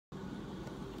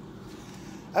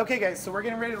Okay guys, so we're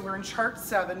getting ready to learn chart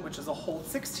 7, which is a hold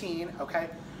 16, okay?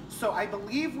 So I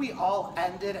believe we all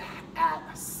ended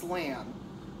at slam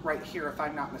right here, if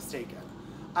I'm not mistaken.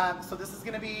 So this is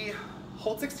gonna be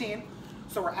hold 16.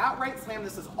 So we're at right slam.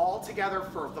 This is all together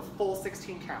for the full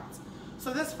 16 counts.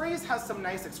 So this phrase has some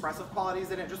nice expressive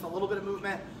qualities in it, just a little bit of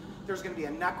movement. There's gonna be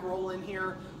a neck roll in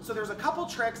here. So there's a couple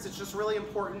tricks. It's just really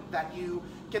important that you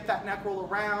get that neck roll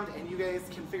around and you guys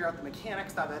can figure out the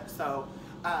mechanics of it. So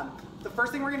the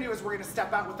first thing we're gonna do is we're gonna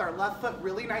step out with our left foot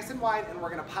really nice and wide, and we're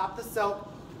gonna pop the silk,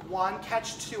 1,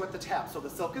 catch 2 at the tap. So the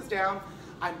silk is down,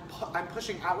 I'm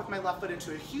pushing out with my left foot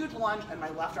into a huge lunge, and my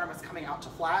left arm is coming out to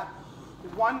flat.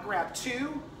 1, grab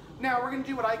 2. Now we're gonna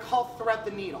do what I call thread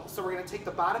the needle. So we're gonna take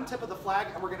the bottom tip of the flag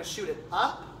and we're gonna shoot it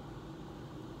up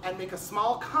and make a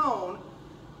small cone,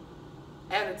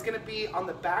 and it's gonna be on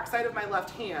the back side of my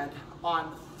left hand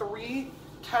on 3,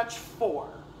 catch 4.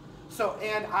 So,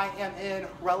 and I am in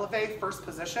releve first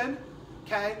position,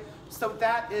 okay? So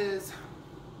that is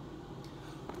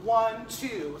 1,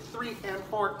 2, 3, and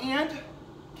 4, and,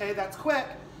 okay, that's quick.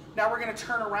 Now we're gonna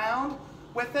turn around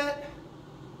with it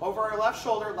over our left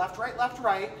shoulder, left,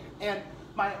 right, and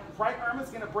my right arm is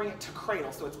gonna bring it to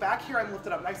cradle. So it's back here, I'm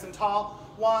lifted up nice and tall.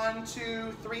 1,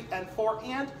 2, 3, and 4,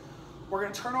 and we're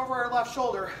gonna turn over our left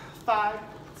shoulder, 5,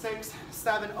 6,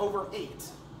 7, over 8,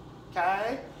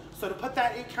 okay? So to put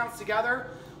that 8 counts together,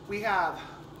 we have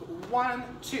 1,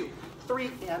 2,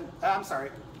 3, and,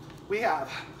 we have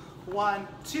 1,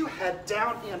 2, head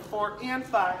down, and 4, and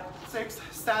 5, 6,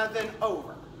 7,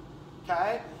 over,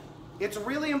 okay? It's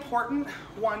really important,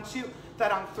 1, 2,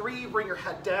 that on 3, you bring your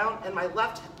head down, and my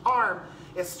left arm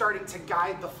is starting to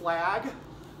guide the flag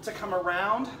to come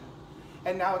around,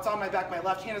 and now it's on my back. My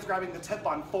left hand is grabbing the tip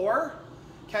on 4,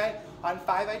 okay? On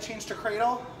 5, I change to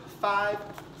cradle, 5,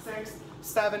 6,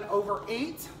 7, over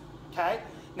 8, okay?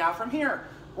 Now from here,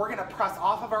 we're gonna press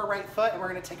off of our right foot and we're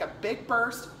gonna take a big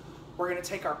burst. We're gonna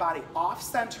take our body off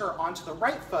center onto the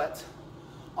right foot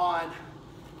on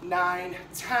 9,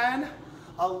 10,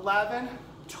 11,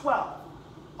 12.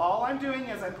 All I'm doing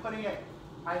is I'm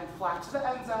flat to the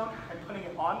end zone, I'm putting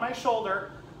it on my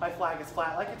shoulder, my flag is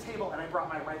flat like a table, and I brought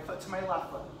my right foot to my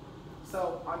left foot.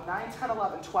 So on 9, 10,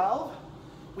 11, 12,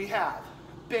 we have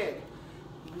big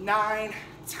 9,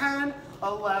 10,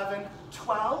 11,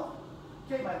 12.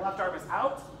 Okay, my left arm is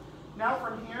out. Now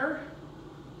from here,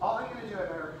 all I'm gonna do, I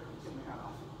better take my hat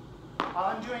off. All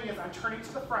I'm doing is I'm turning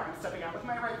to the front, I'm stepping out with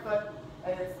my right foot,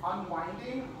 and it's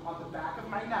unwinding on the back of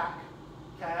my neck,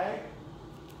 okay?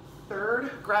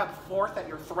 3rd, grab 4th at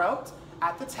your throat,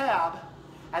 at the tab,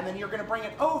 and then you're gonna bring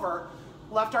it over.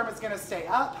 Left arm is gonna stay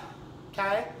up,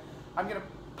 okay? I'm gonna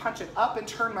punch it up and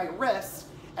turn my wrist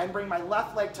and bring my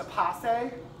left leg to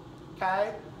passe,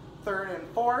 okay? 3rd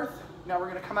and 4th. Now we're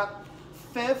gonna come up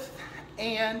 5th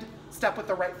and step with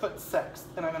the right foot 6th,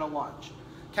 and I'm gonna lunge,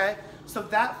 okay? So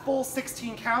that full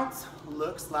 16 counts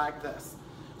looks like this.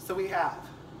 So we have,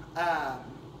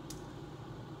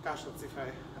 let's see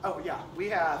if we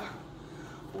have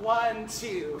 1,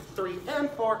 2, 3, and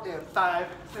 4, and 5,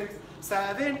 6,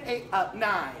 7, 8, up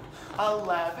 9,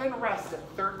 11, rest it,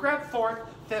 3rd, grab 4th,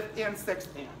 5th, and 6th,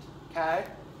 and, okay?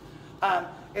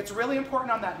 It's really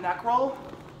important on that neck roll,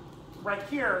 right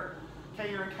here, okay,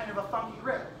 you're in kind of a funky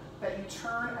grip, that you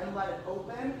turn and let it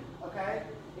open, okay?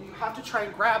 And you have to try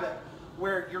and grab it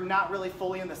where you're not really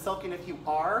fully in the silk, and if you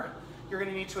are, you're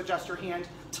gonna need to adjust your hand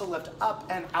to lift up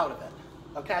and out of it,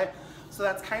 okay? So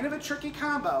that's kind of a tricky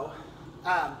combo.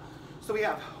 So we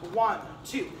have 1,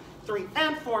 2, 3,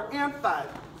 and 4, and 5,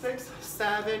 6,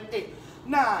 7, 8,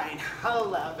 9,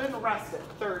 11, rest it,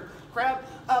 3rd, grab,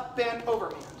 up, and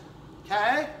overhand,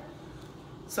 okay?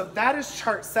 So that is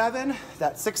chart 7,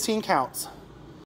 that's 16 counts.